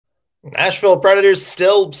Nashville Predators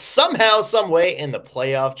still somehow, some way in the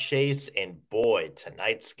playoff chase, and boy,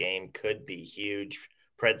 tonight's game could be huge.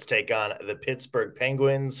 Preds take on the Pittsburgh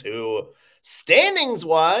Penguins, who,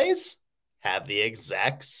 standings-wise, have the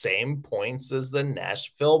exact same points as the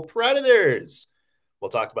Nashville Predators. We'll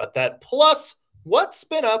talk about that, plus what's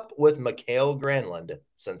been up with Mikael Granlund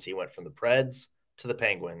since he went from the Preds to the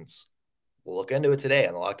Penguins. We'll look into it today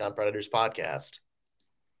on the Locked On Predators podcast.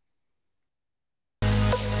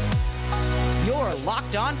 Your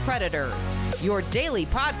Locked On Predators, your daily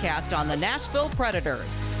podcast on the Nashville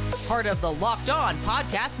Predators. Part of the Locked On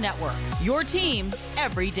Podcast Network, your team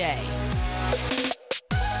every day.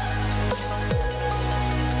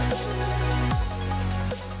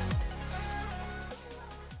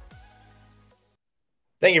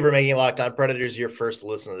 Thank you for making Locked On Predators your first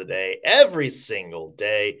listen of the day. Every single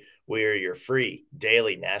day, we are your free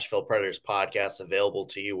daily Nashville Predators podcast, available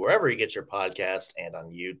to you wherever you get your podcast and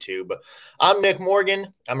on YouTube. I'm Nick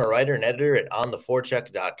Morgan. I'm a writer and editor at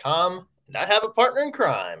ontheforecheck.com, and I have a partner in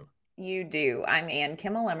crime. You do. I'm Ann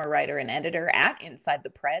Kimmel. I'm a writer and editor at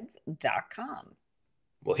InsideThePreds.com.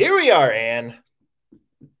 Well, here we are, Ann.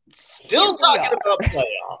 Still talking about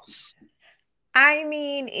playoffs. I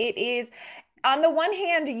mean, it is... On the one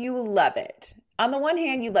hand, you love it.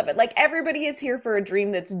 Like, everybody is here for a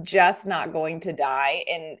dream that's just not going to die.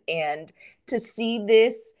 And to see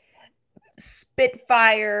this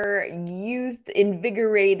Spitfire, youth,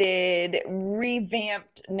 invigorated,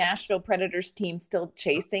 revamped Nashville Predators team still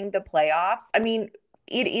chasing the playoffs. I mean,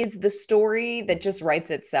 it is the story that just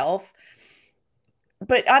writes itself.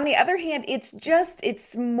 But on the other hand,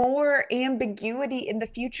 it's more ambiguity in the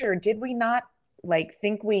future. Did we not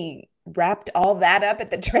think we wrapped all that up at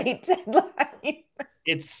the trade deadline?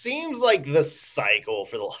 It seems like the cycle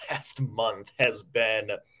for the last month has been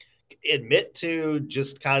admit to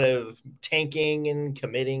just kind of tanking and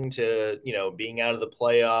committing to, being out of the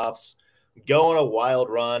playoffs, go on a wild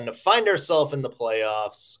run, find ourselves in the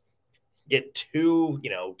playoffs, get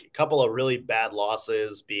a couple of really bad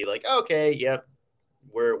losses, be like, okay, yep,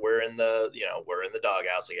 we're in the, we're in the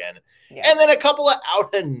doghouse again. Yeah. And then a couple of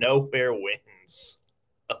out of nowhere wins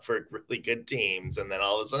for really good teams, and then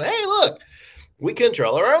all of a sudden, hey, look, we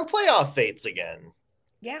control our own playoff fates again.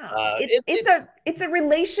 Yeah, it's a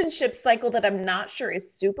relationship cycle that I'm not sure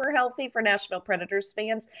is super healthy for Nashville Predators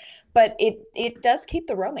fans, but it does keep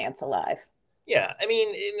the romance alive. Yeah, I mean,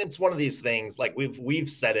 it's one of these things. Like we've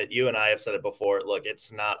said it, you and I have said it before. Look,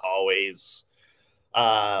 it's not always,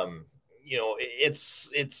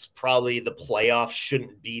 it's probably the playoffs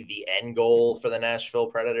shouldn't be the end goal for the Nashville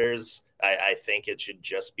Predators. I think it should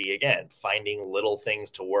just be, again, finding little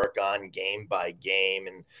things to work on game by game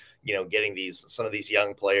and, getting some of these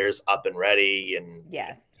young players up and ready and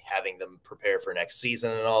having them prepare for next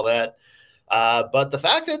season and all that. But the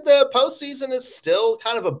fact that the postseason is still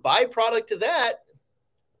kind of a byproduct of that,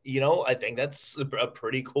 I think that's a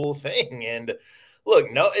pretty cool thing. And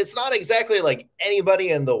look, no, it's not exactly like anybody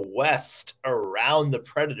in the West around the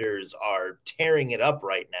Predators are tearing it up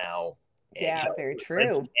right now. And, very true.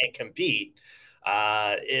 Can't compete.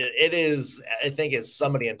 It is, I think, as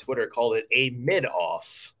somebody on Twitter called it, a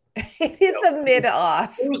mid-off. It is a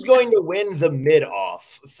mid-off. Who's going to win the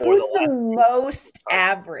mid-off? Who's the most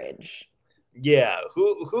average? Yeah,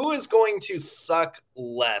 who is going to suck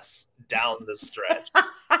less down the stretch?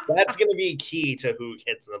 That's going to be key to who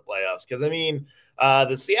gets in the playoffs. Because, I mean,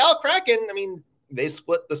 the Seattle Kraken, I mean, they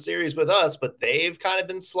split the series with us, but they've kind of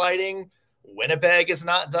been sliding. Winnipeg has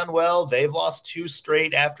not done well. They've lost 2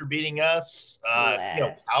 straight after beating us.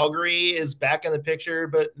 Calgary is back in the picture,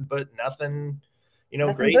 but nothing,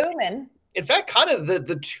 nothing great. Booming. In fact, kind of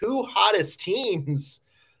the 2 hottest teams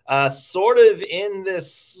sort of in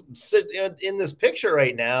this picture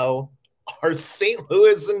right now are St.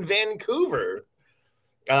 Louis and Vancouver,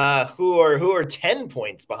 who are 10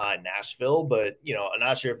 points behind Nashville, but I'm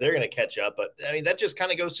not sure if they're going to catch up. But I mean, that just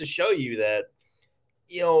kind of goes to show you that,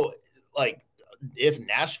 if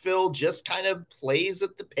Nashville just kind of plays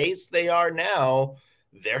at the pace they are now,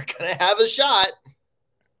 they're going to have a shot.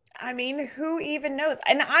 I mean, who even knows?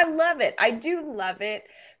 And I love it. I do love it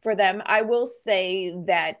for them. I will say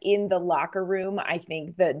that in the locker room, I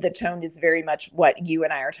think the tone is very much what you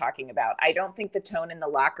and I are talking about. I don't think the tone in the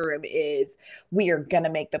locker room is, we are going to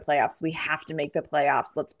make the playoffs. We have to make the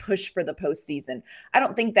playoffs. Let's push for the postseason. I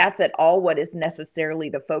don't think that's at all what is necessarily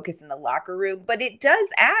the focus in the locker room, but it does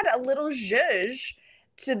add a little zhuzh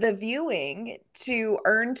to the viewing to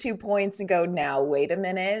earn 2 points and go, now, wait a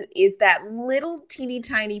minute, is that little teeny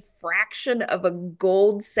tiny fraction of a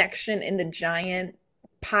gold section in the giant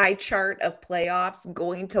pie chart of playoffs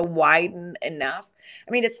going to widen enough?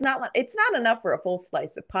 I mean, it's not enough for a full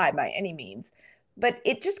slice of pie by any means, but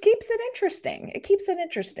it just keeps it interesting. It keeps it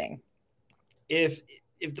interesting. If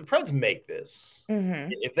the Preds make this,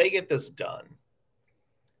 if they get this done,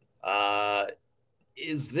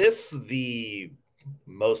 is this the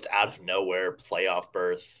most out of nowhere playoff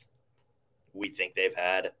berth we think they've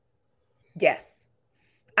had? Yes.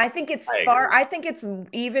 I think it's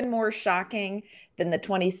even more shocking than the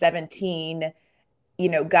 2017,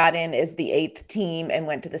 got in as the 8th team and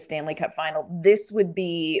went to the Stanley Cup final. This would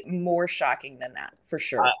be more shocking than that for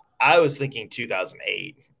sure. I was thinking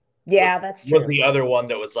 2008. Yeah, that's true. Was the other one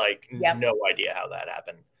that was like, no idea how that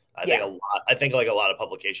happened. I think like a lot of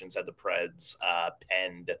publications had the Preds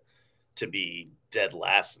penned to be dead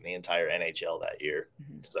last in the entire NHL that year.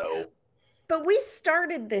 So, but we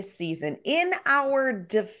started this season in our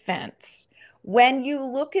defense. When you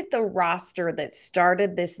look at the roster that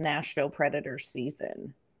started this Nashville Predators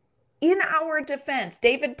season, in our defense,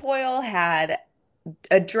 David Poile had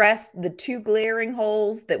addressed the 2 glaring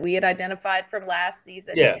holes that we had identified from last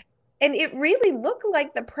season. Yeah. And it really looked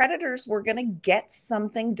like the Predators were going to get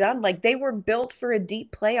something done. Like they were built for a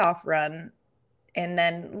deep playoff run. And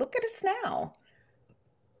then look at us now.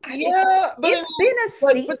 Yeah, it's been a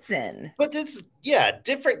season. But it's,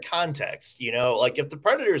 different context, like if the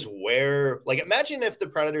Predators were, like imagine if the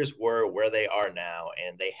Predators were where they are now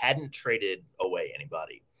and they hadn't traded away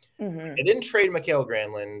anybody. They didn't trade Mikael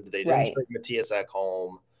Granlund. They didn't trade Mattias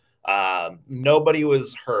Ekholm. Nobody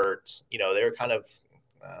was hurt. They were kind of,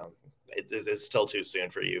 it's still too soon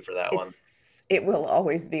for you for that one. It will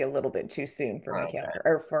always be a little bit too soon for Mikael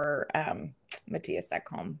or for Mattias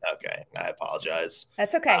Ekholm. Okay, I apologize.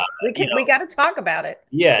 That's okay. We got to talk about it.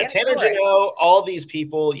 Yeah, Tanner Jeannot, all these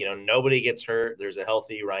people, nobody gets hurt. There's a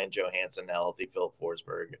healthy Ryan Johansson, a healthy Philip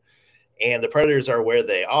Forsberg, and the Predators are where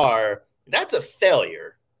they are. That's a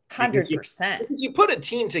failure. 100%. Because you put a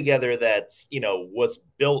team together that's was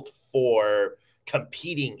built for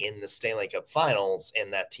competing in the Stanley Cup Finals,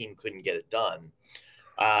 and that team couldn't get it done.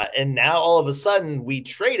 And now all of a sudden we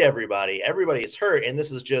trade everybody. Everybody's hurt. And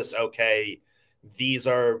this is just, okay, these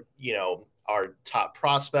are, our top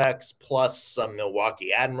prospects plus some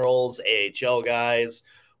Milwaukee Admirals, AHL guys.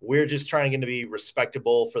 We're just trying to be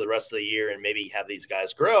respectable for the rest of the year and maybe have these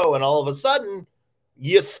guys grow. And all of a sudden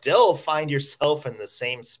you still find yourself in the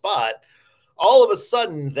same spot. All of a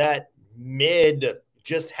sudden that mid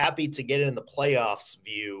just happy to get in the playoffs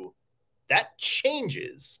view, that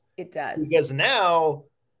changes. It does. Because now,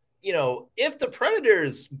 if the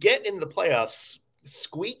Predators get into the playoffs,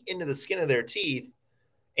 squeak into the skin of their teeth,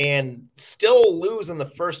 and still lose in the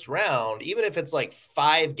first round, even if it's like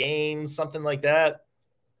 5 games, something like that,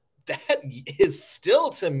 that is still,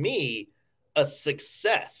 to me, a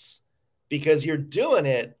success. Because you're doing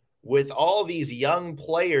it with all these young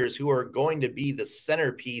players who are going to be the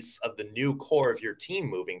centerpiece of the new core of your team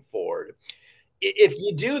moving forward. If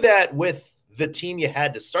you do that with the team you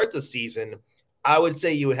had to start the season, I would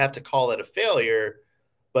say you would have to call it a failure.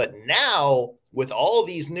 But now, with all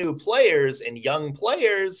these new players and young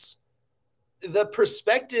players, the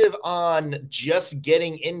perspective on just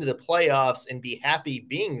getting into the playoffs and be happy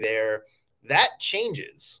being there, that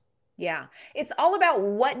changes. Yeah. It's all about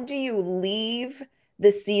what do you leave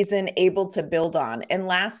the season able to build on. And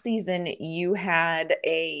last season, you had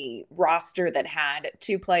a roster that had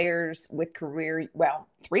 3 players with career years.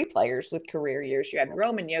 You had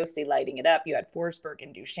Roman Josi lighting it up. You had Forsberg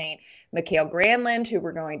and Duchesne. Mikael Granlund, who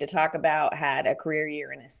we're going to talk about, had a career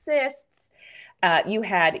year in assists. You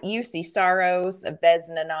had Juuse Saros, a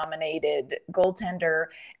Vezina-nominated goaltender,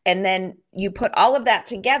 and then you put all of that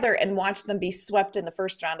together and watch them be swept in the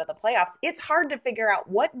first round of the playoffs. It's hard to figure out,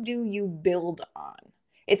 what do you build on?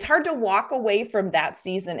 It's hard to walk away from that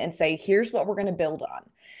season and say, here's what we're going to build on.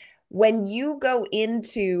 When you go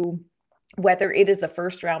into, whether it is a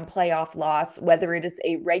first-round playoff loss, whether it is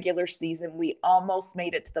a regular season, we almost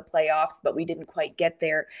made it to the playoffs, but we didn't quite get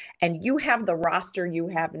there. And you have the roster you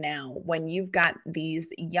have now, when you've got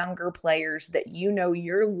these younger players that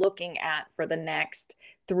you're looking at for the next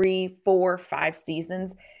 3, 4, 5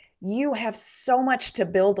 seasons, you have so much to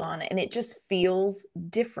build on, and it just feels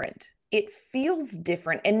different. It feels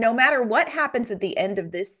different. And no matter what happens at the end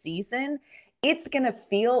of this season, it's going to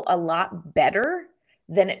feel a lot better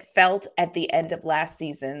than it felt at the end of last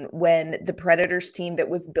season, when the Predators team that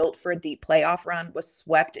was built for a deep playoff run was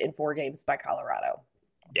swept in 4 games by Colorado.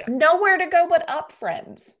 Yeah. Nowhere to go but up,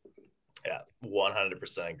 friends. Yeah,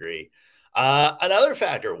 100% agree. Another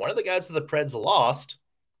factor, one of the guys that the Preds lost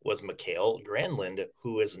was Mikael Granlund,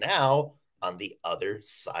 who is now on the other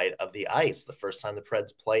side of the ice. The first time the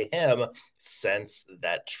Preds play him since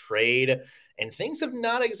that trade. And things have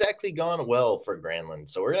not exactly gone well for Granlund.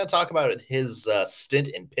 So we're going to talk about his stint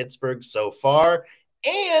in Pittsburgh so far.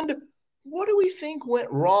 And what do we think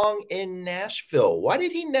went wrong in Nashville? Why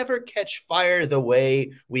did he never catch fire the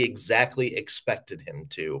way we exactly expected him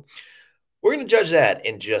to? We're going to judge that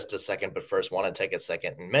in just a second. But first, want to take a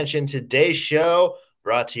second and mention today's show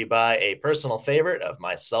brought to you by a personal favorite of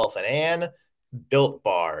myself and Ann, Built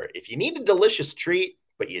Bar. If you need a delicious treat,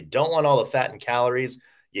 but you don't want all the fat and calories,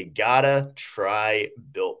 you gotta try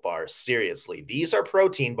Built Bar. Seriously, these are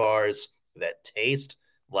protein bars that taste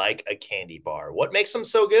like a candy bar. What makes them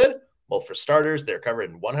so good? Well, for starters, they're covered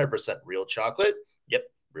in 100% real chocolate. Yep,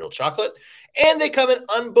 real chocolate. And they come in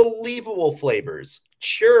unbelievable flavors.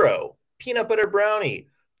 Churro, peanut butter brownie,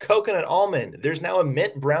 coconut almond. There's now a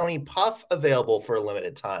mint brownie puff available for a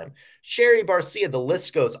limited time. Sherry barcia, the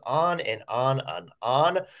list goes on and on and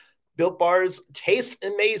on. Built Bars taste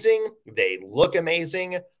amazing. They look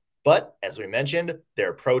amazing. But as we mentioned,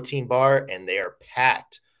 they're a protein bar and they are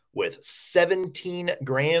packed with 17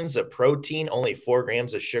 grams of protein, only 4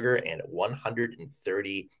 grams of sugar, and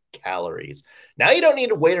 130 calories. Now you don't need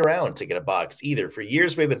to wait around to get a box either. For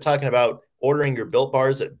years, we've been talking about ordering your Built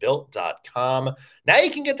Bars at Built.com. Now you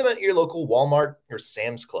can get them at your local Walmart or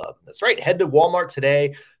Sam's Club. That's right. Head to Walmart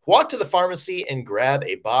today. Walk to the pharmacy and grab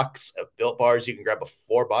a box of Built Bars. You can grab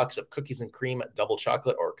a 4-box of cookies and cream, double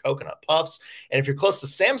chocolate, or coconut puffs. And if you're close to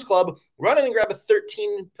Sam's Club, run in and grab a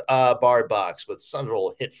 13-bar box with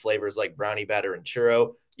several hit flavors like brownie batter and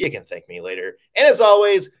churro. You can thank me later. And as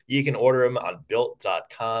always, you can order them on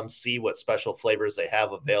Built.com. See what special flavors they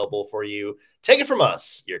have available for you. Take it from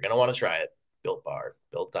us. You're going to want to try it. Built Bar,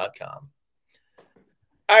 Built.com.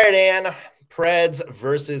 All right, Ann. Preds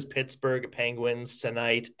versus Pittsburgh Penguins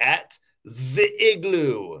tonight at the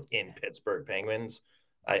Igloo in Pittsburgh Penguins.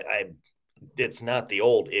 It's not the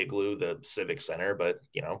old Igloo, the Civic Center, but,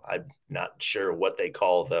 you know, I'm not sure what they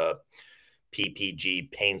call the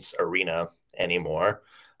PPG Paints Arena anymore.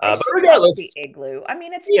 But regardless, the Igloo. I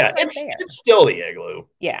mean, it's just it's still the Igloo.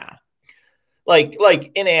 Yeah. Like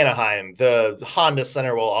in Anaheim, the Honda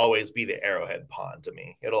Center will always be the Arrowhead Pond to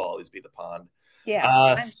me. It'll always be the pond.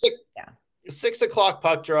 Yeah. 6 o'clock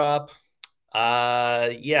puck drop.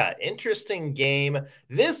 Interesting game.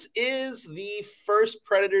 This is the first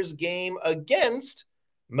Predators game against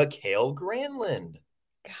Mikael Granlund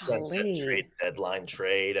since that trade deadline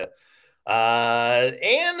trade.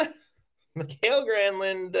 And Mikael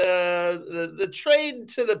Granlund, the trade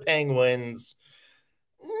to the Penguins,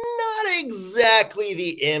 not exactly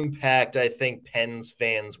the impact I think Pens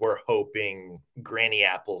fans were hoping Granny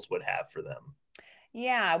Apples would have for them.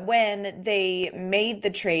 Yeah, when they made the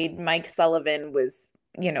trade, Mike Sullivan was,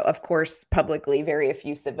 of course, publicly very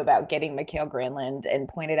effusive about getting Mikael Granlund and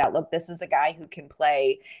pointed out, look, this is a guy who can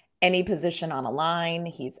play any position on a line.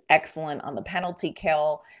 He's excellent on the penalty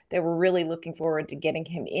kill. They were really looking forward to getting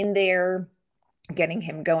him in there, getting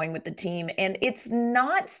him going with the team. And it's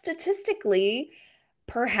not statistically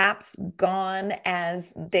perhaps gone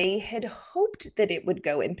as they had hoped that it would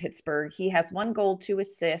go in Pittsburgh. He has 1 goal, 2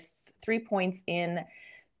 assists, 3 points in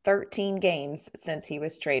 13 games since he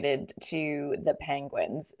was traded to the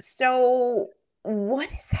Penguins. So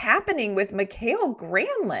what is happening with Mikael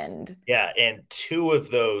Granlund? Yeah, and 2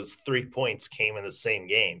 of those 3 points came in the same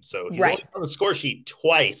game. So he's only on the score sheet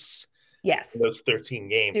twice. Yes. In those 13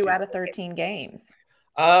 games. 2 out of 13 games.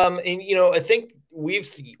 And, I think we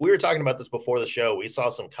were talking about this before the show. We saw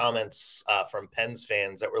some comments from Pens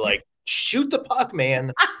fans that were like, shoot the puck,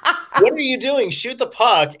 man. What are you doing? Shoot the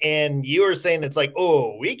puck. And you were saying it's like,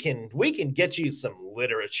 oh, we can get you some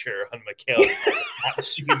literature on Mikael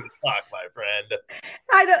shooting the puck, my friend.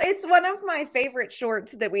 I know it's one of my favorite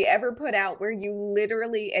shorts that we ever put out where you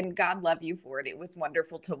literally, and God love you for it. It was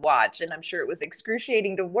wonderful to watch. And I'm sure it was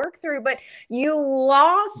excruciating to work through, but you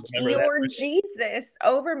lost your Jesus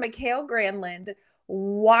over Mikael Granlund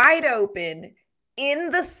wide open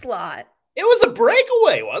in the slot. It was a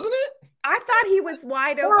breakaway, wasn't it? I thought he was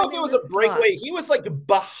wide open. I don't know if it was a breakaway. He was like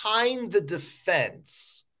behind the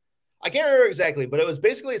defense. I can't remember exactly, but it was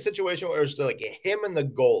basically a situation where it was like him and the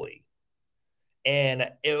goalie. And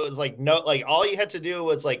it was like, all you had to do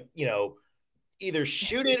was either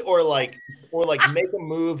shoot it or make a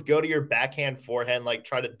move, go to your backhand forehand,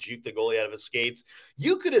 try to juke the goalie out of his skates.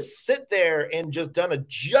 You could have sit there and just done a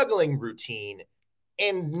juggling routine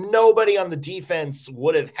and nobody on the defense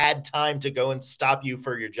would have had time to go and stop you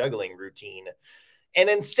for your juggling routine. And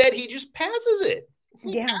instead, he just passes it.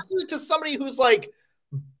 He passes it to somebody who's like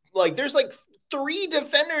there's 3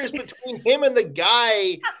 defenders between him and the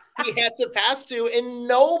guy he had to pass to, and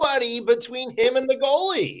nobody between him and the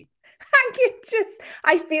goalie.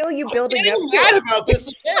 I feel you building up to mad it. about this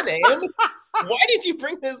again, Ann. Why did you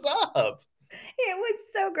bring this up? It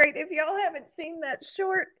was so great. If y'all haven't seen that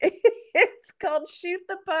short, it's called Shoot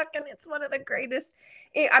the Puck, and it's one of the greatest.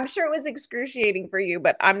 I'm sure it was excruciating for you,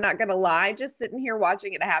 but I'm not going to lie. Just sitting here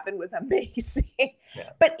watching it happen was amazing. Yeah.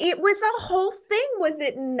 But it was a whole thing. Was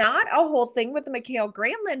it not a whole thing with Mikael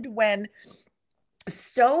Granlund when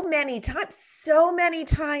so many times,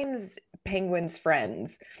 Penguins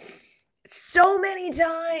friends, so many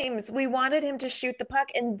times we wanted him to shoot the puck,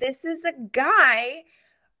 and this is a guy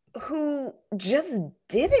who just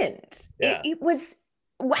didn't. Yeah. It was,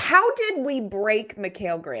 how did we break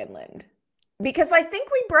Mikael Granlund? Because I think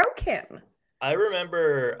we broke him. I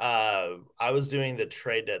remember I was doing the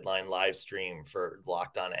trade deadline live stream for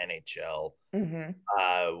Locked On NHL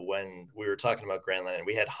when we were talking about Granlund, and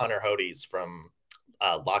we had Hunter Hodes from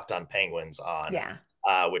Locked On Penguins on. Yeah.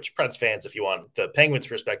 Which Preds fans, if you want the Penguins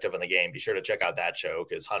perspective on the game, be sure to check out that show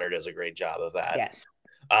because Hunter does a great job of that. Yes.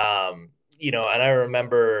 And I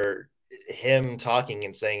remember him talking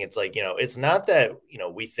and saying, it's like, it's not that,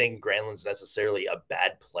 we think Granlund's necessarily a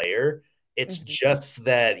bad player. It's just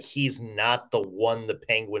that he's not the one the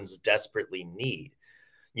Penguins desperately need.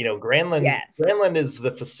 Granlund is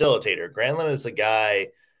the facilitator. Granlund is a guy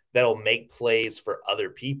that'll make plays for other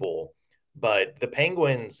people. But the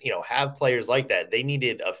Penguins, have players like that. They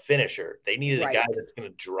needed a finisher. They needed a guy that's going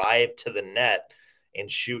to drive to the net and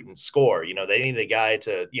shoot and score. They needed a guy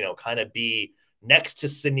to, kind of be next to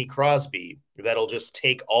Sidney Crosby that'll just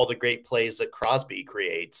take all the great plays that Crosby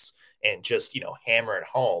creates and just, hammer it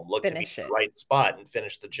home, look to be in the right spot and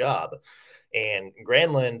finish the job. And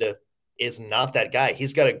Granlund is not that guy.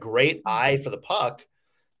 He's got a great eye for the puck.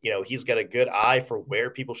 He's got a good eye for where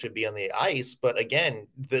people should be on the ice. But again,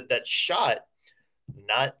 that shot,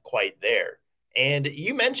 not quite there. And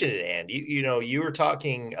you mentioned it, Ann. You were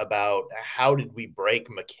talking about how did we break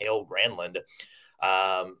Mikael Granlund.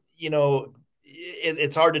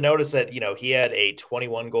 It's hard to notice that, he had a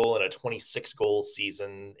 21 goal and a 26 goal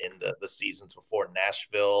season in the seasons before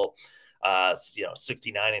Nashville,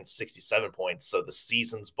 69 and 67 points. So the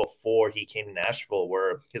seasons before he came to Nashville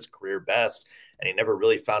were his career best, and he never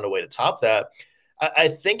really found a way to top that. I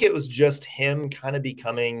think it was just him kind of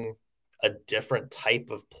becoming a different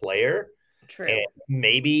type of player. True. And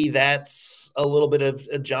maybe that's a little bit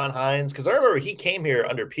of John Hines, because I remember he came here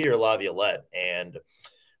under Peter Laviolette, and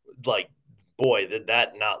boy, did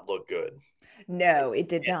that not look good. No, it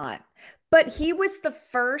did not. But he was the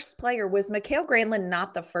first player. Was Mikael Granlund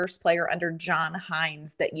not the first player under John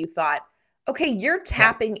Hines that you thought, okay, you're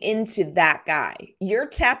tapping into that guy. You're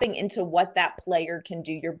tapping into what that player can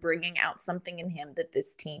do. You're bringing out something in him that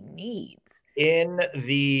this team needs. In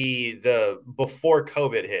the before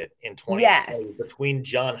COVID hit in 2020, between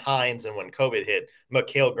John Hines and when COVID hit,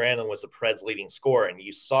 Mikael Granlund was the Preds' leading scorer, and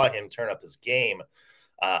you saw him turn up his game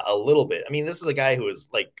a little bit. I mean, this is a guy who is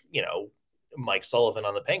Mike Sullivan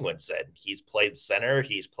on the Penguins said he's played center,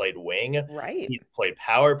 he's played wing, he's played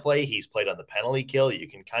power play, he's played on the penalty kill. You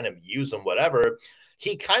can kind of use him, whatever.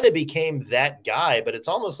 He kind of became that guy, but it's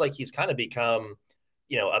almost like he's kind of become,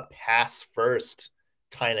 a pass first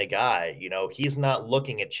kind of guy. He's not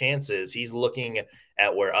looking at chances. He's looking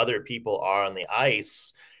at where other people are on the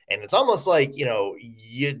ice. And it's almost like,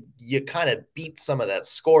 you kind of beat some of that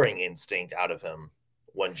scoring instinct out of him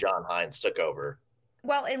when John Hines took over.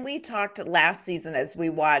 Well, and we talked last season as we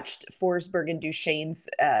watched Forsberg and Duchene's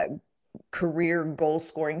career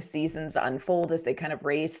goal-scoring seasons unfold as they kind of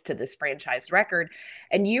race to this franchise record.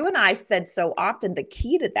 And you and I said so often the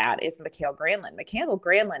key to that is Mikael Granlund. Mikael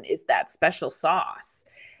Granlund is that special sauce.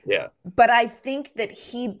 Yeah. But I think that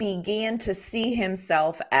he began to see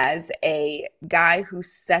himself as a guy who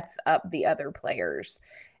sets up the other players.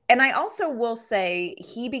 And I also will say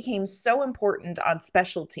he became so important on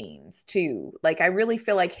special teams too. I really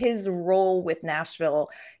feel like his role with Nashville,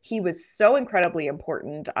 he was so incredibly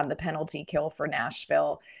important on the penalty kill for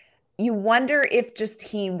Nashville. You wonder if just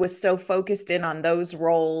he was so focused in on those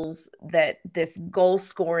roles that this goal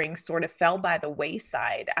scoring sort of fell by the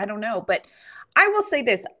wayside. I don't know, but I will say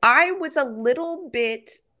this. I was a little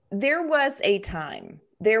bit, there was a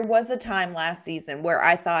time last season where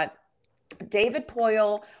I thought David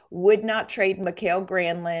Poile would not trade Mikael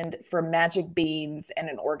Granlund for magic beans and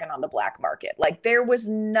an organ on the black market. There was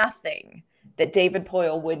nothing that David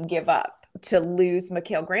Poile would give up to lose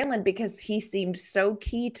Mikael Granlund because he seemed so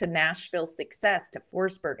key to Nashville's success, to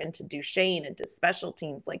Forsberg and to Duchene and to special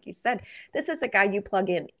teams. Like you said, this is a guy you plug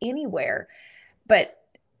in anywhere. But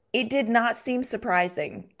It did not seem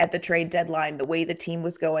surprising at the trade deadline, the way the team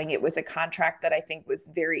was going. It was a contract that I think was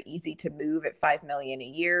very easy to move at $5 million a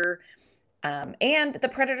year. And the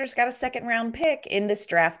Predators got a second-round pick in this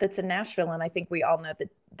draft that's in Nashville. And I think we all know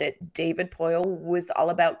that David Poile was all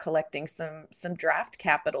about collecting some draft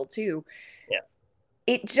capital too. Yeah.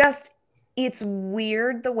 It's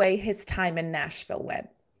weird the way his time in Nashville went.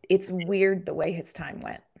 It's weird the way his time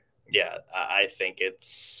went. Yeah, I think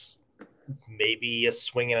it's maybe a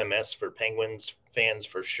swing and a miss for Penguins fans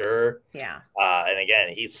for sure. Yeah. And again,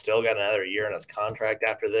 he's still got another year in his contract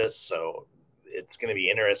after this. So it's going to be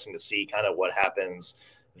interesting to see kind of what happens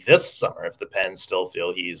this summer if the Pens still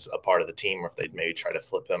feel he's a part of the team, or if they'd maybe try to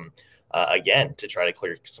flip him again to try to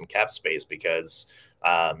clear some cap space, because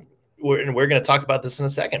we're going to talk about this in a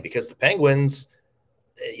second, because the Penguins,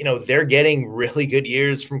 they're getting really good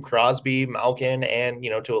years from Crosby, Malkin, and,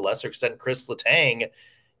 to a lesser extent, Chris Letang,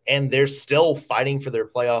 and they're still fighting for their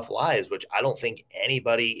playoff lives, which I don't think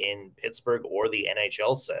anybody in Pittsburgh or the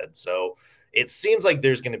NHL said. So it seems like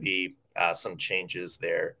there's going to be some changes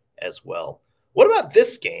there as well. What about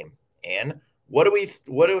this game, Ann? How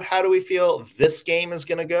do we feel this game is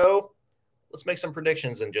going to go? Let's make some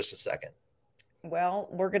predictions in just a second. Well,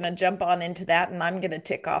 we're going to jump on into that, and I'm going to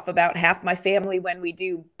tick off about half my family when we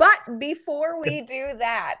do. But before we do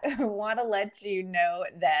that, I want to let you know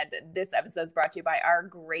that this episode is brought to you by our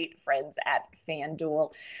great friends at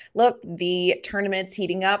FanDuel. Look, the tournament's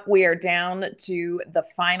heating up. We are down to the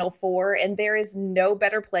Final Four, and there is no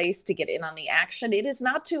better place to get in on the action. It is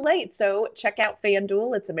not too late, so check out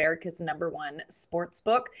FanDuel. It's America's #1 sports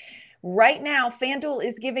book. Right now, FanDuel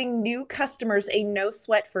is giving new customers a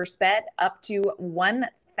no-sweat first bet up to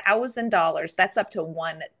 $1,000. That's up to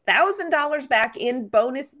 $1,000 back in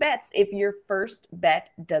bonus bets if your first bet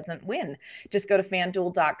doesn't win. Just go to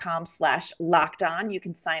FanDuel.com/lockedon. You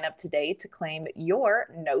can sign up today to claim your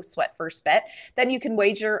no-sweat first bet. Then you can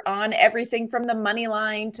wager on everything from the money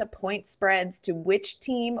line to point spreads to which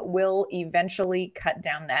team will eventually cut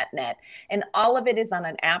down that net. And all of it is on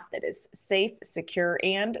an app that is safe, secure,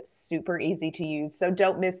 and super easy to use. So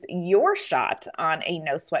don't miss your shot on a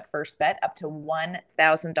no-sweat first bet up to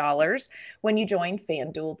 $1,000 when you join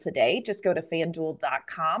FanDuel today. Just go to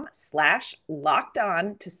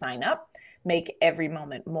FanDuel.com/lockedon to sign up. Make every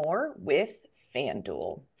moment more with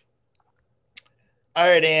FanDuel. All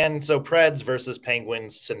right, Ann. So Preds versus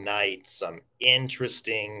Penguins tonight. Some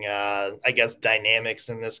interesting, dynamics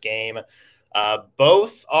in this game.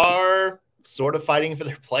 Both are sort of fighting for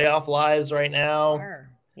their playoff lives right now. Sure.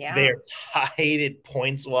 Yeah. They're tied at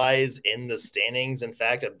points-wise in the standings. In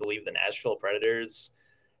fact, I believe the Nashville Predators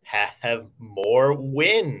have more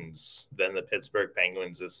wins than the Pittsburgh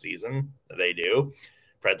Penguins this season. They do.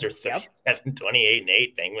 Preds are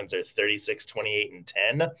 37-28-8. Penguins are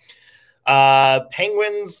 36-28-10.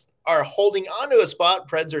 Penguins are holding on to a spot.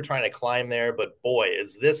 Preds are trying to climb there, but boy,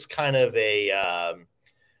 is this kind of a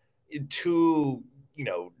two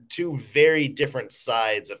very different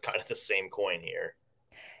sides of kind of the same coin here.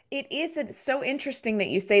 It is. It's so interesting that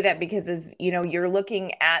you say that, because as you know, you're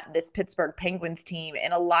looking at this Pittsburgh Penguins team.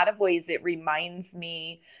 In a lot of ways, it reminds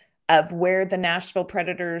me of where the Nashville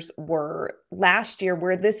Predators were last year,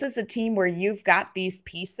 where this is a team where you've got these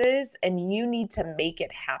pieces and you need to make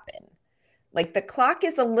it happen. Like, the clock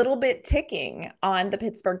is a little bit ticking on the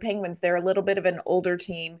Pittsburgh Penguins. They're a little bit of an older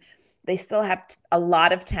team. They still have a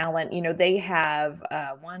lot of talent. They have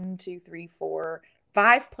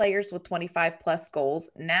 5 players with 25 plus goals.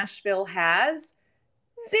 Nashville has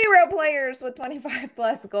 0 players with 25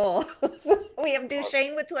 plus goals. We have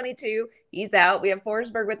Duchesne with 22. He's out. We have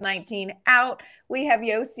Forsberg with 19 out. We have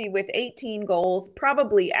Juuse with 18 goals,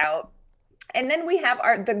 probably out. And then we have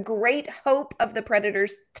the great hope of the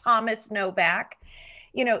Predators, Tommy Novak.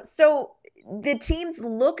 So the teams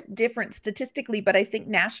look different statistically, but I think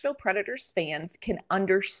Nashville Predators fans can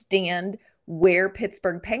understand where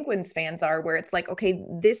Pittsburgh Penguins fans are, where it's like, okay,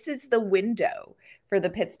 this is the window for the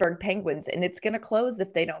Pittsburgh Penguins, and it's going to close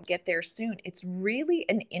if they don't get there soon. It's really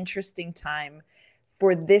an interesting time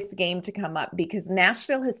for this game to come up, because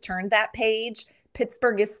Nashville has turned that page.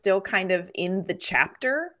 Pittsburgh is still kind of in the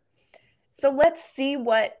chapter. So let's see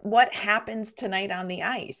what happens tonight on the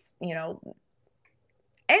ice.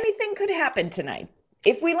 Anything could happen tonight.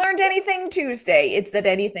 If we learned anything Tuesday, it's that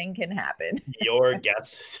anything can happen. Your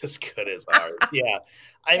guess is as good as ours. Yeah.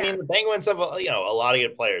 I mean, the Penguins have a lot of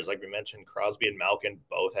good players. Like we mentioned, Crosby and Malkin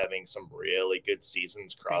both having some really good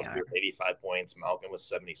seasons. Crosby with 85 points, Malkin with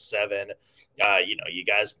 77. You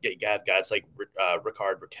have guys like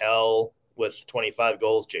Rickard Rakell with 25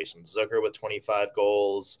 goals, Jason Zucker with 25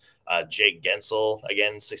 goals, Jake Gensel,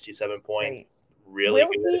 again, 67 points. Right. really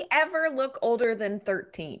Will good. he ever look older than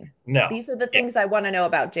 13? No. These are the things I want to know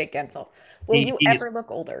about Jake Guentzel. Will you ever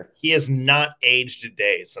look older? He has not aged a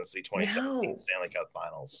day since the 2017 No. Stanley Cup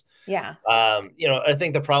Finals. Yeah. I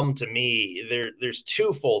think the problem to me, there's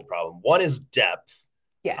twofold problem. One is depth.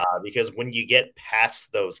 Yes. Because when you get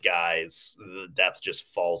past those guys, the depth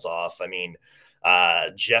just falls off. I mean,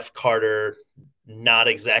 Jeff Carter, not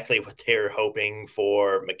exactly what they were hoping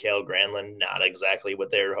for. Mikael Granlund, not exactly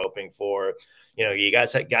what they were hoping for. You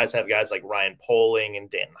guys have guys like Ryan Poile and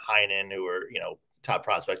Dan Heinen, who are, top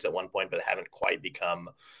prospects at one point, but haven't quite become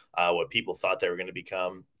what people thought they were going to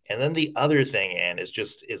become. And then the other thing, Ann, is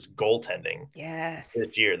goaltending. Yes.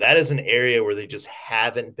 This year, that is an area where they just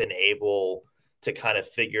haven't been able to kind of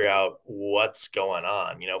figure out what's going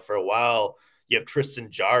on. For a while, you have Tristan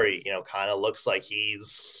Jarry, kind of looks like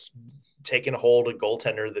he's taken hold of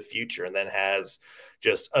goaltender of the future, and then has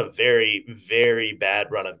just a very, very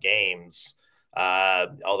bad run of games.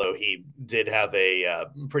 Although he did have a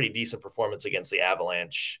pretty decent performance against the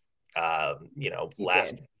Avalanche,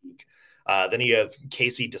 last week. Then you have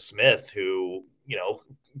Casey DeSmith, who,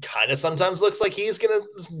 kind of sometimes looks like he's going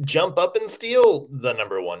to jump up and steal the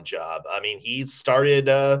 #1 job. I mean, he's started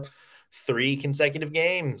 3 consecutive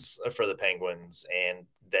games for the Penguins, and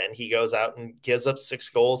then he goes out and gives up 6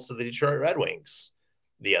 goals to the Detroit Red Wings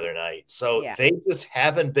the other night. So they just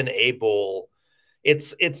haven't been able.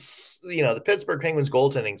 It's the Pittsburgh Penguins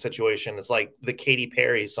goaltending situation is like the Katy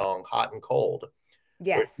Perry song "Hot and Cold."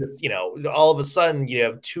 Yes. All of a sudden you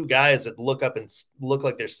have 2 guys that look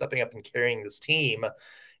like they're stepping up and carrying this team.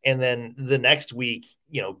 And then the next week,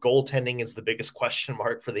 goaltending is the biggest question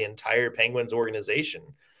mark for the entire Penguins organization.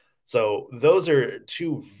 So those are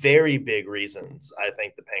 2 very big reasons I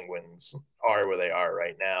think the Penguins are where they are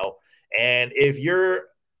right now. And if you're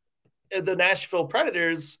the Nashville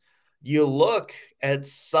Predators, you look at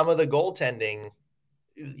some of the goaltending,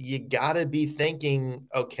 you got to be thinking,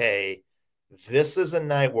 okay, this is a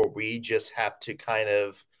night where we just have to kind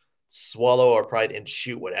of swallow our pride and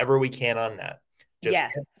shoot whatever we can on net. Just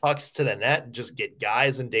hit pucks to the net, just get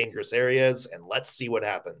guys in dangerous areas, and let's see what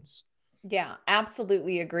happens. Yeah,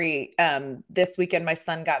 absolutely agree. This weekend, my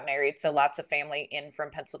son got married, so lots of family in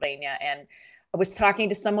from Pennsylvania. And I was talking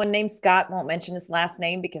to someone named Scott, won't mention his last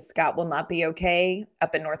name because Scott will not be okay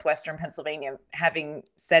up in northwestern Pennsylvania, having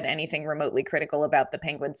said anything remotely critical about the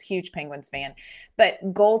Penguins, huge Penguins fan. But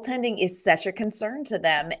goaltending is such a concern to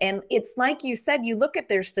them. And it's like you said, you look at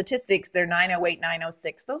their statistics, they're 908,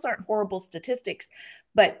 906. Those aren't horrible statistics,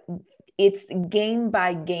 but it's game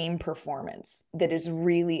by game performance that is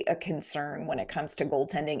really a concern when it comes to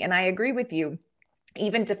goaltending. And I agree with you,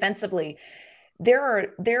 even defensively. There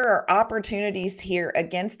are opportunities here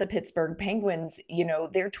against the Pittsburgh Penguins.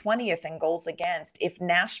 They're 20th in goals against. If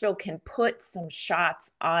Nashville can put some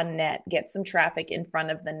shots on net, get some traffic in front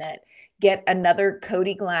of the net, get another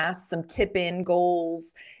Cody Glass, some tip in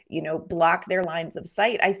goals, block their lines of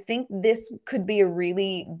sight, I think this could be a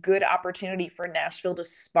really good opportunity for Nashville to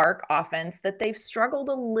spark offense that they've struggled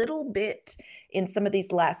a little bit in some of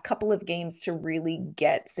these last couple of games to really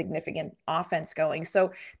get significant offense going.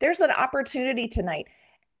 So there's an opportunity tonight.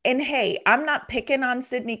 And hey, I'm not picking on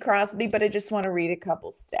Sidney Crosby, but I just want to read a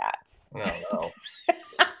couple stats. Oh,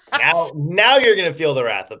 no. Now you're going to feel the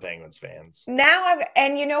wrath of Penguins fans.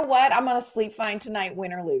 And you know what? I'm going to sleep fine tonight,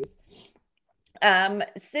 win or lose.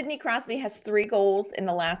 Sidney Crosby has 3 goals in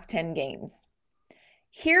the last 10 games.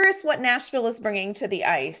 Here is what Nashville is bringing to the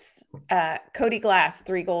ice. Cody Glass,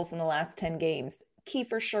 3 goals in the last 10 games.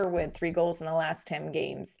 Kiefer Sherwood, 3 goals in the last 10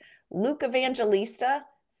 games. Luke Evangelista,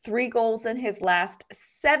 3 goals in his last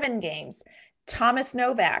 7 games. Tommy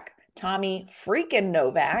freaking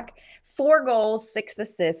Novak, 4 goals, 6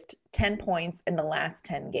 assists, 10 points in the last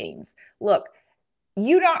 10 games. Look,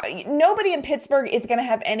 nobody in Pittsburgh is going to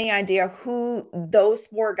have any idea who those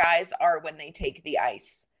 4 guys are when they take the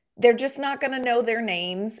ice. They're just not going to know their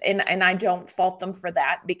names. And I don't fault them for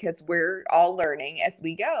that because we're all learning as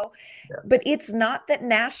we go. Yeah. But it's not that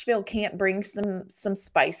Nashville can't bring some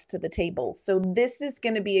spice to the table. So this is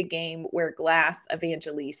going to be a game where Glass,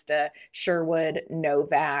 Evangelista, Sherwood,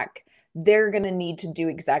 Novak, they're going to need to do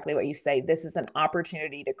exactly what you say. This is an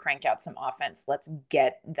opportunity to crank out some offense. Let's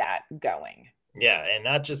get that going. Yeah, and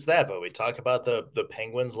not just that, but we talk about the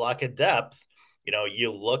Penguins' lack of depth.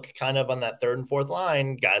 You look kind of on that 3rd and 4th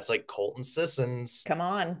line, guys like Colton Sissons. Come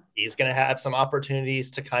on. He's going to have some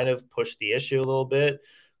opportunities to kind of push the issue a little bit.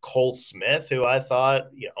 Cole Smith, who I thought,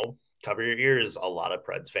 cover your ears, a lot of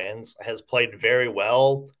Preds fans, has played very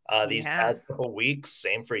well these past couple of weeks.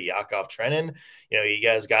 Same for Yakov Trenin. You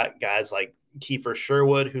guys got guys like Kiefer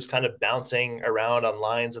Sherwood, who's kind of bouncing around on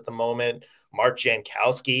lines at the moment. Mark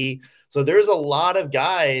Jankowski. So there's a lot of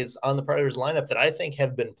guys on the Predators lineup that I think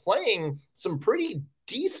have been playing some pretty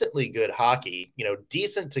decently good hockey,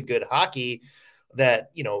 decent to good hockey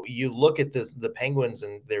that, you look at the Penguins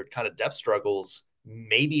and their kind of depth struggles.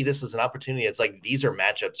 Maybe this is an opportunity. It's like, these are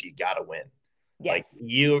matchups you got to win. Yes. Like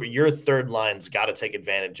your third line's got to take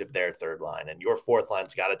advantage of their third line, and your fourth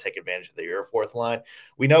line's got to take advantage of your fourth line.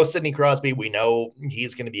 We know Sidney Crosby. We know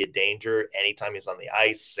he's going to be a danger anytime he's on the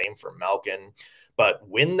ice. Same for Malkin. But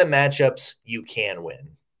win the matchups you can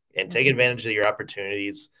win and take advantage of your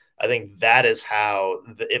opportunities. I think that is how,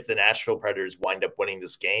 if the Nashville Predators wind up winning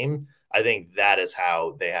this game, I think that is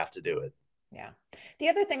how they have to do it. Yeah. The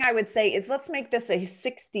other thing I would say is, let's make this a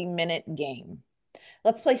 60-minute game.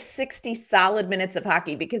 Let's play 60 solid minutes of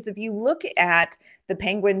hockey, because if you look at the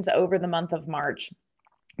Penguins over the month of March,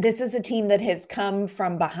 this is a team that has come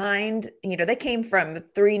from behind. They came from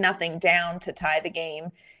 3-0 down to tie the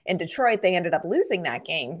game in Detroit. They ended up losing that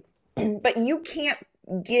game. But you can't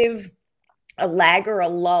give a lag or a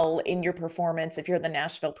lull in your performance if you're the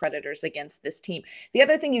Nashville Predators against this team. The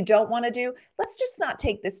other thing you don't want to do, let's just not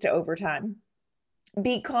take this to overtime,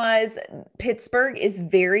 because Pittsburgh is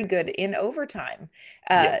very good in overtime.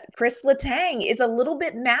 Chris Letang is a little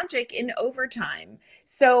bit magic in overtime.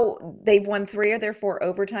 So they've won 3 of their 4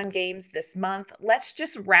 overtime games this month. Let's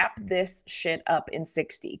just wrap this shit up in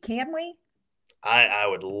 60. Can we? I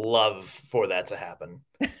would love for that to happen.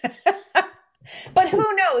 But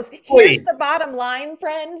who knows? Here's the bottom line,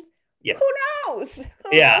 friends. Yeah. Who knows?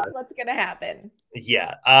 Who knows what's going to happen?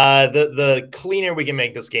 Yeah. The cleaner we can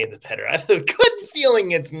make this game, the better. I have a good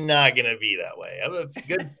feeling it's not going to be that way. I have a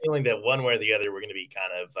good feeling that one way or the other, we're going to be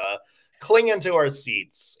kind of clinging to our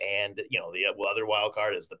seats. And, the other wild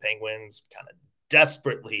card is the Penguins kind of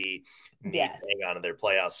desperately hang on to their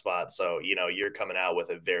playoff spot. So, you're coming out with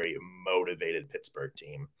a very motivated Pittsburgh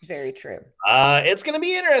team. Very true. It's going to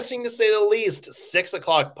be interesting to say the least. 6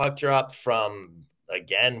 o'clock puck drop from,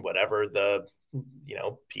 again, whatever the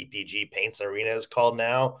PPG Paints Arena is called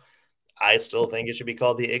now. I still think it should be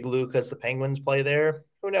called the Igloo because the Penguins play there.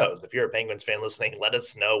 Who knows? If you're a Penguins fan listening, let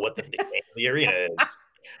us know what the nickname of the arena is.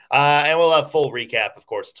 And we'll have full recap, of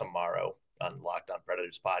course, tomorrow on Locked On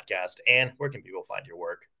Predators podcast. And where can people find your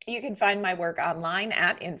work? You can find my work online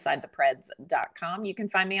at InsideThePreds.com. You can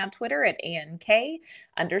find me on Twitter at ANK_Mama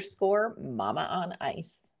on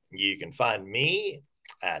Ice. You can find me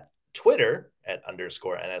at Twitter at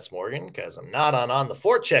 _NS Morgan, because I'm not on the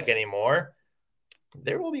forecheck anymore.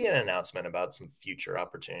 There will be an announcement about some future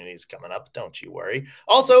opportunities coming up. Don't you worry.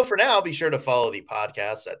 Also, for now, be sure to follow the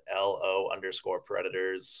podcast at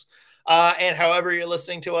LO_Predators. And however you're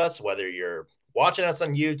listening to us, whether you're watching us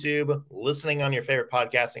on YouTube, listening on your favorite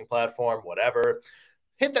podcasting platform, whatever,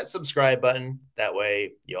 hit that subscribe button. That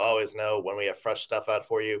way you always know when we have fresh stuff out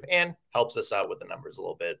for you, and helps us out with the numbers a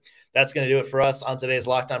little bit. That's going to do it for us on today's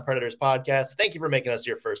Locked On Predators podcast. Thank you for making us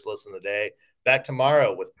your first listen of the day. Back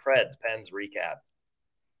tomorrow with Preds Pens recap.